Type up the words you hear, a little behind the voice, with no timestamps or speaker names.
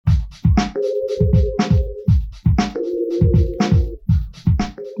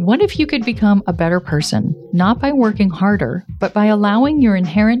What if you could become a better person, not by working harder, but by allowing your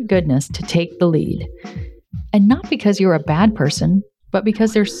inherent goodness to take the lead? And not because you're a bad person, but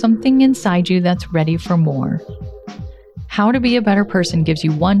because there's something inside you that's ready for more. How to Be a Better Person gives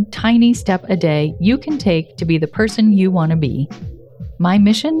you one tiny step a day you can take to be the person you want to be. My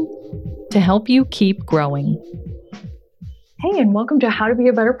mission? To help you keep growing. Hey, and welcome to How to Be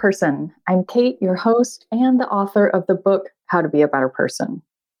a Better Person. I'm Kate, your host and the author of the book, How to Be a Better Person.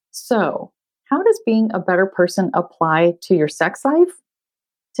 So, how does being a better person apply to your sex life?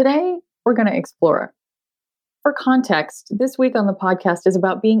 Today, we're going to explore it. For context, this week on the podcast is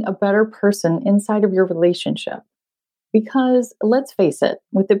about being a better person inside of your relationship. Because, let's face it,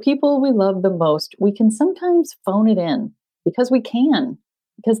 with the people we love the most, we can sometimes phone it in because we can,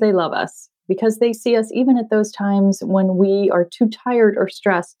 because they love us, because they see us even at those times when we are too tired or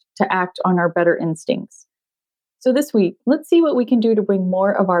stressed to act on our better instincts. So this week, let's see what we can do to bring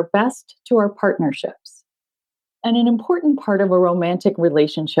more of our best to our partnerships. And an important part of a romantic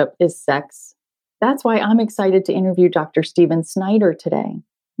relationship is sex. That's why I'm excited to interview Dr. Stephen Snyder today.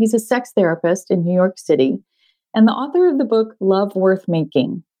 He's a sex therapist in New York City and the author of the book, Love Worth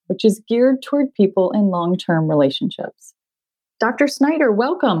Making, which is geared toward people in long-term relationships. Dr. Snyder,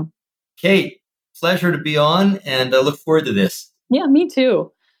 welcome. Kate, pleasure to be on, and I look forward to this. Yeah, me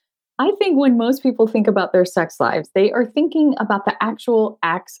too. I think when most people think about their sex lives, they are thinking about the actual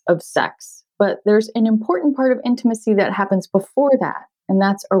acts of sex. But there's an important part of intimacy that happens before that, and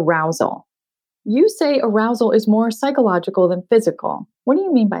that's arousal. You say arousal is more psychological than physical. What do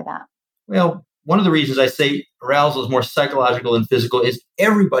you mean by that? Well, one of the reasons I say arousal is more psychological than physical is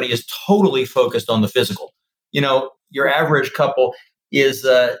everybody is totally focused on the physical. You know, your average couple is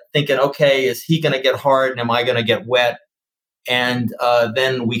thinking, okay, is he going to get hard and am I going to get wet? And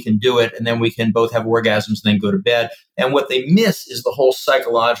then we can do it, and then we can both have orgasms and then go to bed. And what they miss is the whole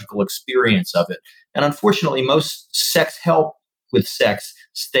psychological experience of it. And unfortunately, most sex help with sex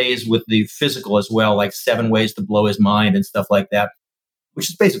stays with the physical as well, like 7 Ways to Blow His Mind and stuff like that, which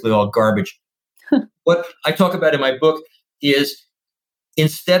is basically all garbage. What I talk about in my book is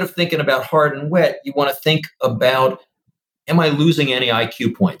instead of thinking about hard and wet, you want to think about, am I losing any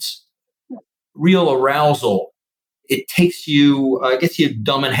IQ points? Real arousal. It takes you, gets you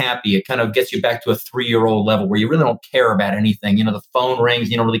dumb and happy. It kind of gets you back to a 3-year-old level where you really don't care about anything. You know, the phone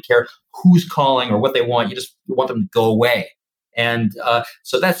rings, you don't really care who's calling or what they want. You just want them to go away. And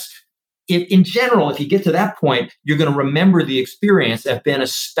so that's, in general, if you get to that point, you're going to remember the experience as being a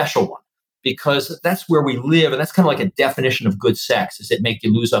special one because that's where we live. And that's kind of like a definition of good sex, is it make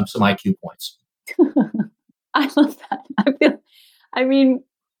you lose some IQ points. I love that. I mean,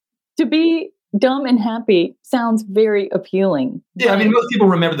 to be dumb and happy sounds very appealing. Yeah, I mean, most people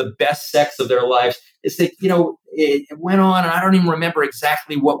remember the best sex of their lives. It's like, you know, it went on, and I don't even remember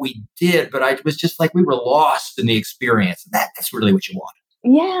exactly what we did, but I was just like we were lost in the experience. That's really what you want.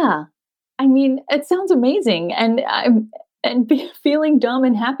 Yeah, I mean, it sounds amazing, and feeling dumb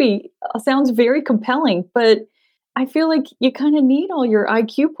and happy sounds very compelling. But I feel like you kind of need all your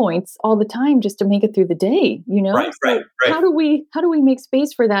IQ points all the time just to make it through the day. You know, right. How do we make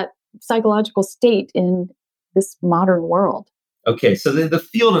space for that psychological state in this modern world? Okay, so the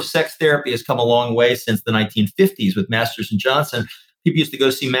field of sex therapy has come a long way since the 1950s with Masters and Johnson. People used to go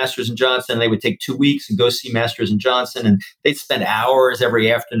see Masters and Johnson. They would take 2 weeks and go see Masters and Johnson, and they'd spend hours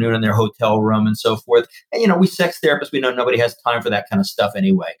every afternoon in their hotel room and so forth. And, you know, we sex therapists, we know nobody has time for that kind of stuff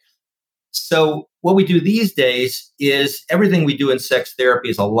anyway. So what we do these days is everything we do in sex therapy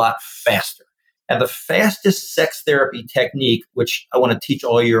is a lot faster. And the fastest sex therapy technique, which I want to teach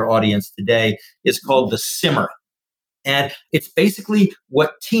all your audience today, is called the simmer. And it's basically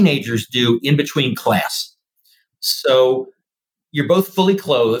what teenagers do in between class. So you're both fully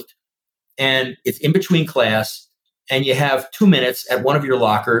clothed, and it's in between class, and you have 2 minutes at one of your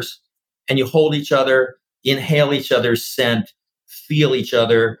lockers, and you hold each other, inhale each other's scent, feel each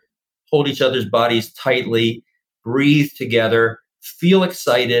other, hold each other's bodies tightly, breathe together, feel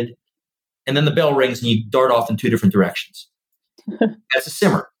excited, and then the bell rings and you dart off in 2 different directions. That's a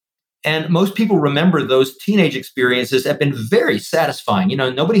simmer. And most people remember those teenage experiences have been very satisfying. You know,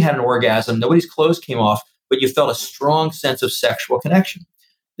 nobody had an orgasm, nobody's clothes came off, but you felt a strong sense of sexual connection.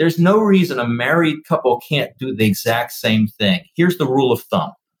 There's no reason a married couple can't do the exact same thing. Here's the rule of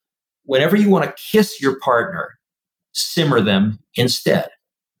thumb. Whenever you want to kiss your partner, simmer them instead.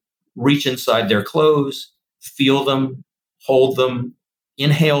 Reach inside their clothes, feel them, hold them,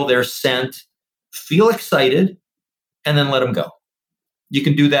 inhale their scent, feel excited, and then let them go. You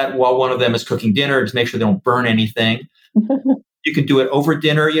can do that while one of them is cooking dinner. Just make sure they don't burn anything. You can do it over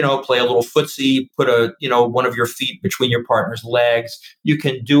dinner, play a little footsie, put one of your feet between your partner's legs. You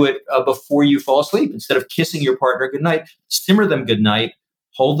can do it before you fall asleep. Instead of kissing your partner goodnight, simmer them goodnight,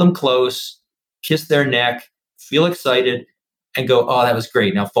 hold them close, kiss their neck, feel excited, and go, oh, that was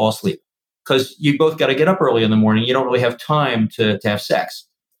great. Now fall asleep. Because you both got to get up early in the morning. You don't really have time to have sex.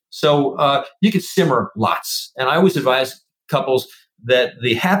 So you can simmer lots. And I always advise couples that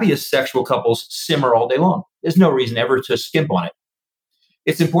the happiest sexual couples simmer all day long. There's no reason ever to skimp on it.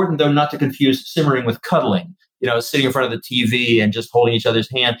 It's important, though, not to confuse simmering with cuddling. Sitting in front of the TV and just holding each other's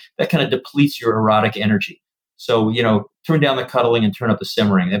hand, that kind of depletes your erotic energy. So, turn down the cuddling and turn up the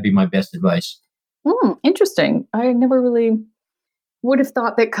simmering. That'd be my best advice. Interesting. I never really would have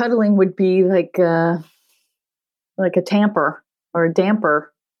thought that cuddling would be like a tamper or a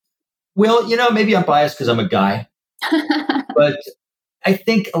damper. Well, maybe I'm biased because I'm a guy. But I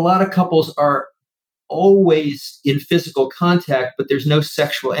think a lot of couples are always in physical contact, but there's no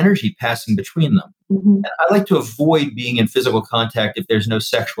sexual energy passing between them. Mm-hmm. And I like to avoid being in physical contact if there's no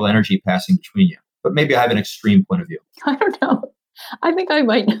sexual energy passing between you. But maybe I have an extreme point of view. I don't know. I think I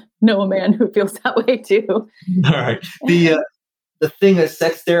might know a man who feels that way too. All right. The thing as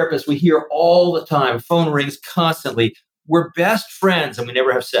sex therapists, we hear all the time, phone rings constantly. We're best friends and we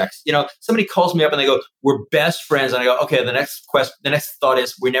never have sex. Somebody calls me up and they go, we're best friends. And I go, okay, the next thought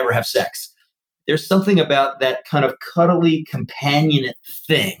is we never have sex. There's something about that kind of cuddly companionate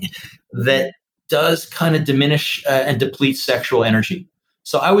thing that does kind of diminish and deplete sexual energy.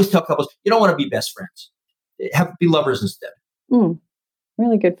 So I always tell couples, you don't want to be best friends. Be lovers instead.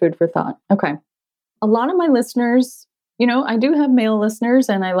 Really good food for thought. Okay. A lot of my listeners, I do have male listeners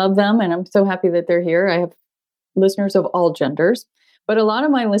and I love them and I'm so happy that they're here. I have listeners of all genders, but a lot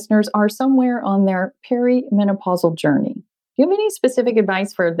of my listeners are somewhere on their perimenopausal journey. Do you have any specific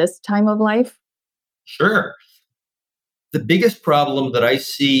advice for this time of life? Sure. The biggest problem that I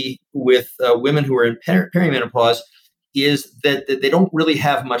see with women who are in perimenopause is that they don't really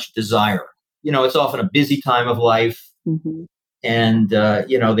have much desire. It's often a busy time of life. Mm-hmm. And,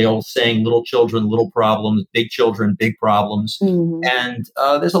 the old saying, little children, little problems, big children, big problems. Mm-hmm. And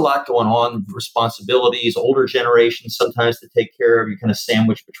there's a lot going on, responsibilities, older generations sometimes to take care of. You kind of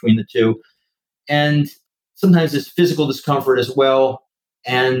sandwich between the two. And sometimes there's physical discomfort as well,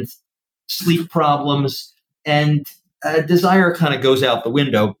 and sleep problems, and desire kind of goes out the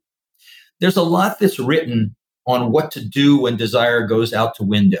window. There's a lot that's written on what to do when desire goes out the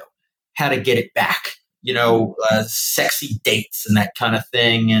window, how to get it back. Sexy dates and that kind of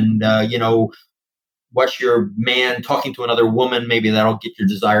thing. And, watch your man talking to another woman. Maybe that'll get your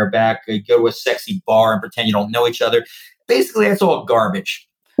desire back. Go to a sexy bar and pretend you don't know each other. Basically, that's all garbage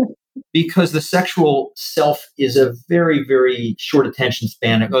because the sexual self is a very, very short attention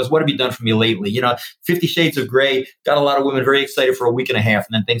span. It goes, what have you done for me lately? 50 Shades of Grey got a lot of women very excited for a week and a half,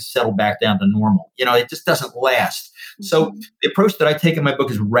 and then things settle back down to normal. It just doesn't last. Mm-hmm. So the approach that I take in my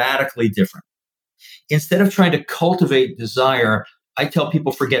book is radically different. Instead of trying to cultivate desire, I tell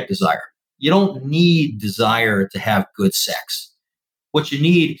people forget desire. You don't need desire to have good sex. What you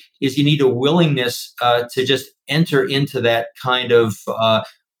need a willingness to just enter into that kind of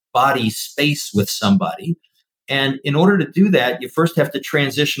body space with somebody. And in order to do that, you first have to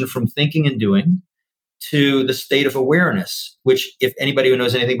transition from thinking and doing to the state of awareness, which if anybody who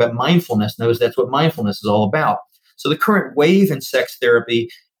knows anything about mindfulness knows that's what mindfulness is all about. So the current wave in sex therapy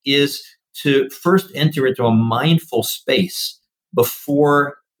is to first enter into a mindful space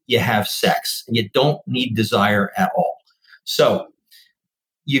before you have sex. And you don't need desire at all. So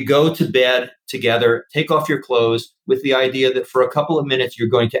you go to bed together, take off your clothes with the idea that for a couple of minutes, you're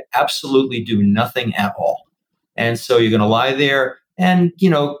going to absolutely do nothing at all. And so you're going to lie there and,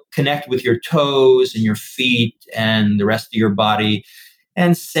 connect with your toes and your feet and the rest of your body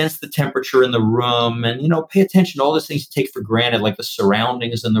and sense the temperature in the room and, pay attention to all those things you take for granted, like the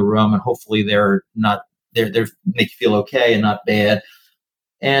surroundings in the room. And hopefully they're make you feel okay and not bad.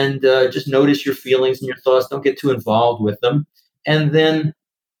 And just notice your feelings and your thoughts. Don't get too involved with them. And then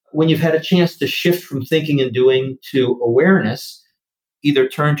when you've had a chance to shift from thinking and doing to awareness, either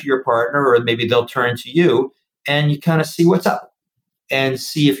turn to your partner or maybe they'll turn to you and you kind of see what's up and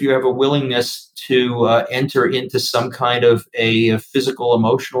see if you have a willingness to enter into some kind of a physical,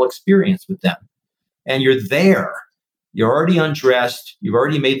 emotional experience with them. And you're there. You're already undressed. You've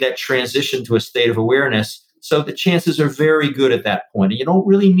already made that transition to a state of awareness. So the chances are very good at that point. And you don't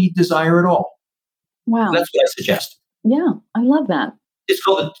really need desire at all. Wow. So that's what I suggest. Yeah, I love that. It's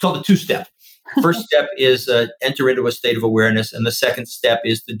called the two-step. First step is enter into a state of awareness. And the second step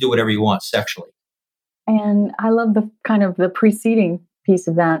is to do whatever you want sexually. And I love the kind of the preceding piece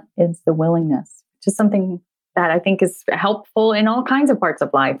of that is the willingness, just something that I think is helpful in all kinds of parts of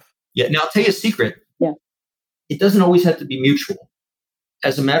life. Yeah. Now, I'll tell you a secret. Yeah. It doesn't always have to be mutual.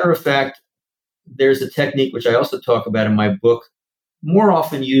 As a matter of fact, there's a technique which I also talk about in my book, more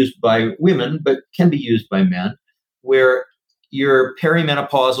often used by women, but can be used by men, where you're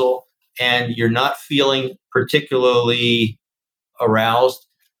perimenopausal and you're not feeling particularly aroused,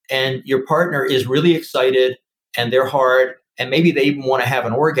 and your partner is really excited and they're hard, and maybe they even want to have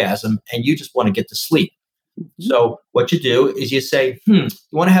an orgasm, and you just want to get to sleep. Mm-hmm. So what you do is you say, you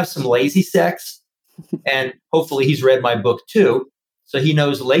want to have some lazy sex? And hopefully he's read my book too. So he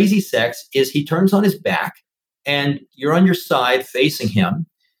knows lazy sex is he turns on his back and you're on your side facing him.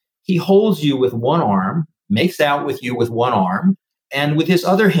 He holds you with one arm, makes out with you with one arm, and with his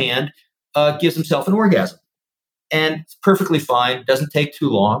other hand gives himself an orgasm. And it's perfectly fine, doesn't take too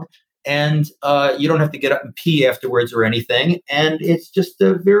long. And you don't have to get up and pee afterwards or anything. And it's just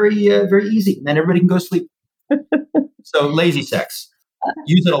very, very easy. And then everybody can go to sleep. So lazy sex.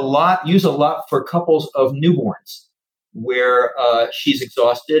 Use a lot for couples of newborns where she's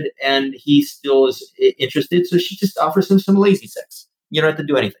exhausted and he still is interested. So she just offers him some lazy sex. You don't have to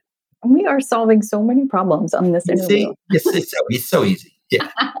do anything. We are solving so many problems on this interview. It's so easy. Yeah.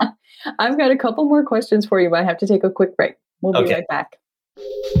 I've got a couple more questions for you, but I have to take a quick break. We'll be right back.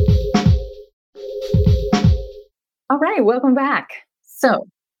 All right, welcome back. So,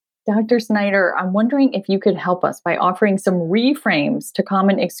 Dr. Snyder, I'm wondering if you could help us by offering some reframes to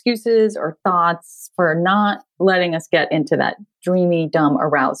common excuses or thoughts for not letting us get into that dreamy, dumb,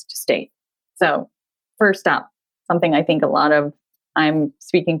 aroused state. So, first up, something I think I'm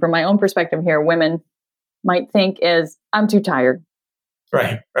speaking from my own perspective here, women might think is, I'm too tired.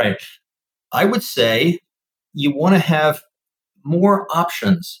 Right. I would say you want to have more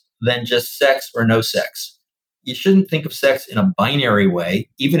options than just sex or no sex. You shouldn't think of sex in a binary way.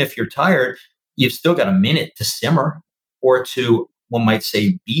 Even if you're tired, you've still got a minute to simmer or to, one might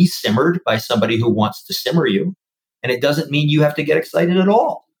say, be simmered by somebody who wants to simmer you. And it doesn't mean you have to get excited at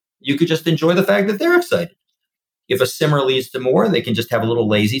all. You could just enjoy the fact that they're excited. If a simmer leads to more, they can just have a little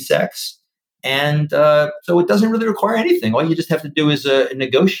lazy sex. And so it doesn't really require anything. All you just have to do is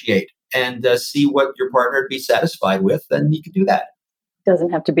negotiate and see what your partner would be satisfied with, and you can do that.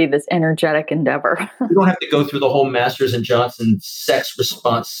 Doesn't have to be this energetic endeavor. You don't have to go through the whole Masters and Johnson sex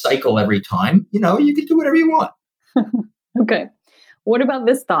response cycle every time. You can do whatever you want. Okay. What about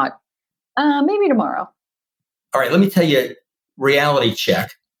this thought? Maybe tomorrow. All right, let me tell you, reality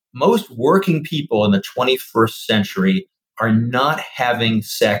check. Most working people in the 21st century are not having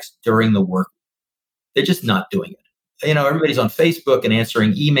sex during the work. They're just not doing it. Everybody's on Facebook and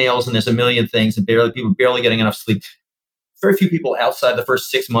answering emails, and there's a million things, and people barely getting enough sleep. Very few people outside the first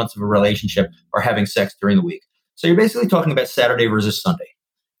 6 months of a relationship are having sex during the week. So you're basically talking about Saturday versus Sunday.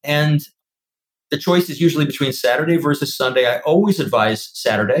 And the choice is usually between Saturday versus Sunday. I always advise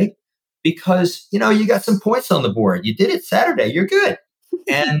Saturday because, you got some points on the board. You did it Saturday. You're good.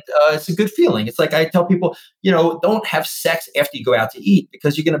 And it's a good feeling. It's like I tell people, don't have sex after you go out to eat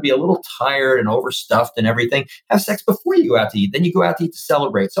because you're going to be a little tired and overstuffed and everything. Have sex before you go out to eat. Then you go out to eat to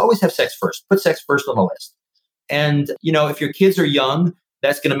celebrate. So always have sex first. Put sex first on the list. And, if your kids are young,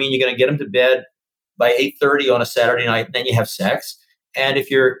 that's going to mean you're going to get them to bed by 8:30 on a Saturday night. Then you have sex. And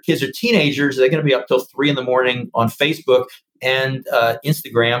if your kids are teenagers, they're going to be up till 3 a.m. on Facebook and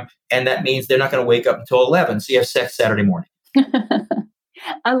Instagram. And that means they're not going to wake up until 11. So you have sex Saturday morning.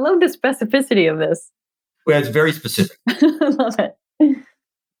 I love the specificity of this. Well, it's very specific. I love it.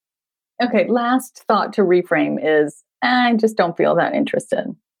 Okay, last thought to reframe is, I just don't feel that interested.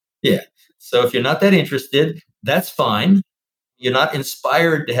 Yeah. So if you're not that interested, that's fine. You're not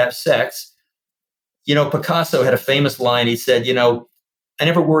inspired to have sex. Picasso had a famous line. He said, I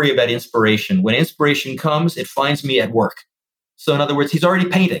never worry about inspiration. When inspiration comes, it finds me at work. So in other words, he's already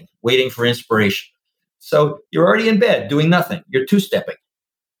painting, waiting for inspiration. So you're already in bed doing nothing. You're two-stepping.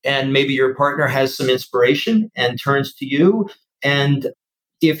 And maybe your partner has some inspiration and turns to you. And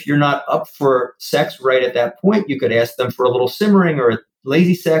if you're not up for sex right at that point, you could ask them for a little simmering or a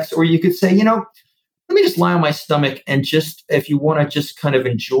lazy sex, or you could say, let me just lie on my stomach and just, if you want to just kind of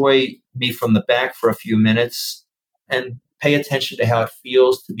enjoy me from the back for a few minutes and pay attention to how it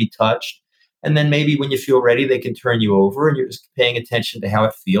feels to be touched. And then maybe when you feel ready, they can turn you over and you're just paying attention to how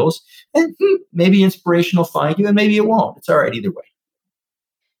it feels. And maybe inspiration will find you and maybe it won't. It's all right either way.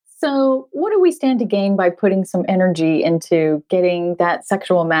 So what do we stand to gain by putting some energy into getting that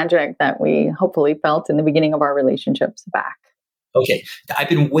sexual magic that we hopefully felt in the beginning of our relationships back? Okay, I've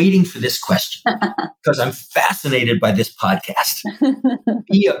been waiting for this question because I'm fascinated by this podcast.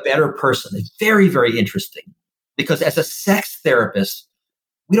 Be a better person. It's very, very interesting because as a sex therapist,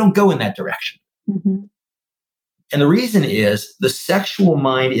 we don't go in that direction. Mm-hmm. And the reason is the sexual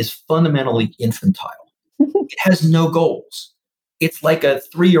mind is fundamentally infantile. It has no goals. It's like a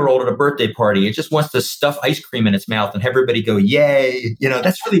 3-year-old at a birthday party. It just wants to stuff ice cream in its mouth and have everybody go, yay.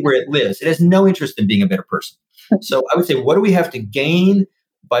 That's really where it lives. It has no interest in being a better person. So I would say, what do we have to gain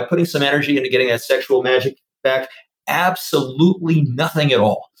by putting some energy into getting that sexual magic back? Absolutely nothing at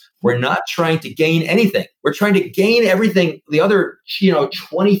all. We're not trying to gain anything. We're trying to gain everything, the other,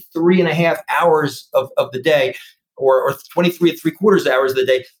 23 and a half hours of the day or 23 and 3/4 hours of the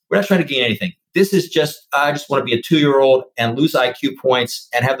day. We're not trying to gain anything. This is just, I just want to be a 2-year-old and lose IQ points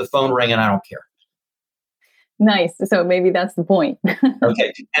and have the phone ring and I don't care. Nice. So maybe that's the point.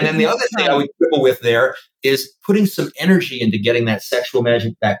 Okay. And then the other thing I would quibble with there is putting some energy into getting that sexual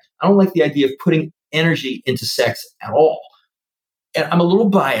magic back. I don't like the idea of putting energy into sex at all. And I'm a little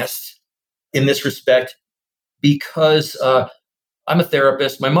biased in this respect because I'm a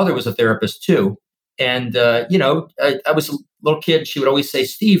therapist. My mother was a therapist too. And, I was a little kid. She would always say,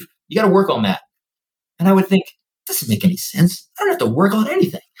 Steve, you got to work on that. And I would think, it doesn't make any sense. I don't have to work on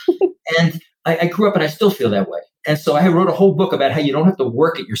anything. And I grew up and I still feel that way. And so I wrote a whole book about how you don't have to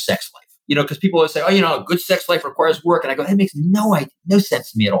work at your sex life. Because people always say, a good sex life requires work. And I go, that makes no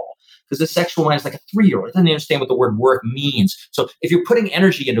sense to me at all. Because the sexual mind is like a 3-year-old. It doesn't understand what the word work means. So if you're putting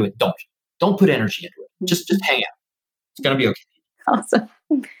energy into it, don't put energy into it. Just hang out. It's going to be okay. Awesome.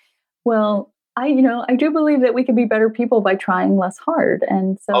 Well, I do believe that we can be better people by trying less hard.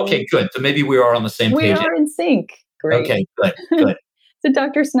 And so okay, good. So maybe we are on the same page. We are in sync. Great. Okay, good. So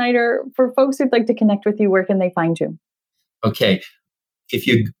Dr. Snyder, for folks who'd like to connect with you, where can they find you? Okay. If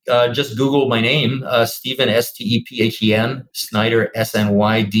you just Google my name, Stephen, Stephen, Snyder,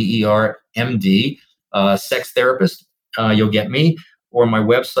 Snyder, MD, sex therapist, you'll get me. Or my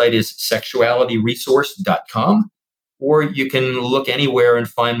website is sexualityresource.com. Or you can look anywhere and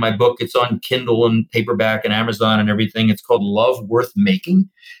find my book. It's on Kindle and paperback and Amazon and everything. It's called Love Worth Making.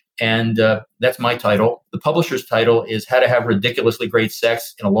 And that's my title. The publisher's title is How to Have Ridiculously Great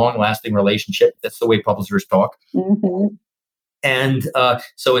Sex in a Long-Lasting Relationship. That's the way publishers talk. Mm-hmm. And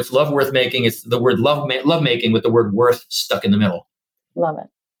so it's Love Worth Making. It's the word love making with the word worth stuck in the middle. Love it.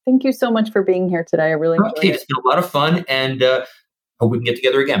 Thank you so much for being here today. I really enjoyed it. It's been a lot of fun, and hope we can get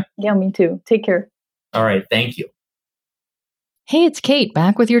together again. Yeah, me too. Take care. All right. Thank you. Hey, it's Kate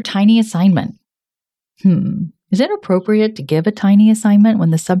back with your tiny assignment. Is it appropriate to give a tiny assignment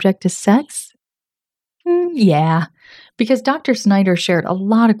when the subject is sex? Yeah, because Dr. Snyder shared a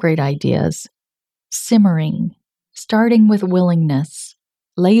lot of great ideas. Simmering, starting with willingness,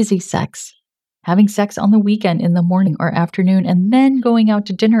 lazy sex, having sex on the weekend in the morning or afternoon, and then going out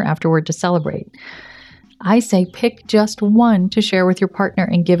to dinner afterward to celebrate. I say pick just one to share with your partner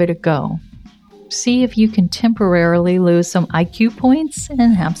and give it a go. See if you can temporarily lose some IQ points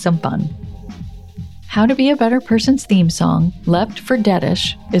and have some fun. How to Be a Better Person's theme song, Left for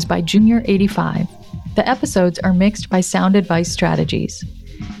Deadish, is by Junior85. The episodes are mixed by Sound Advice Strategies.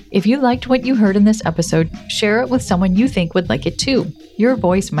 If you liked what you heard in this episode, share it with someone you think would like it too. Your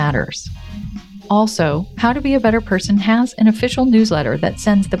voice matters. Also, How to Be a Better Person has an official newsletter that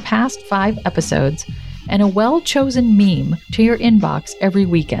sends the past 5 episodes and a well-chosen meme to your inbox every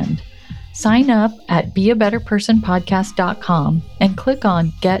weekend. Sign up at beabetterpersonpodcast.com and click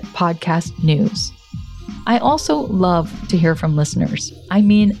on Get Podcast News. I also love to hear from listeners. I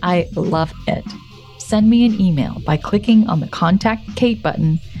love it. Send me an email by clicking on the Contact Kate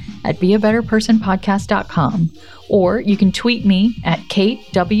button at beabetterpersonpodcast.com, or you can tweet me at Kate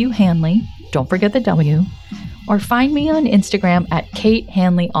W. Hanley, don't forget the W, or find me on Instagram at Kate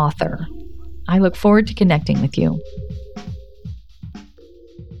Hanley Author. I look forward to connecting with you.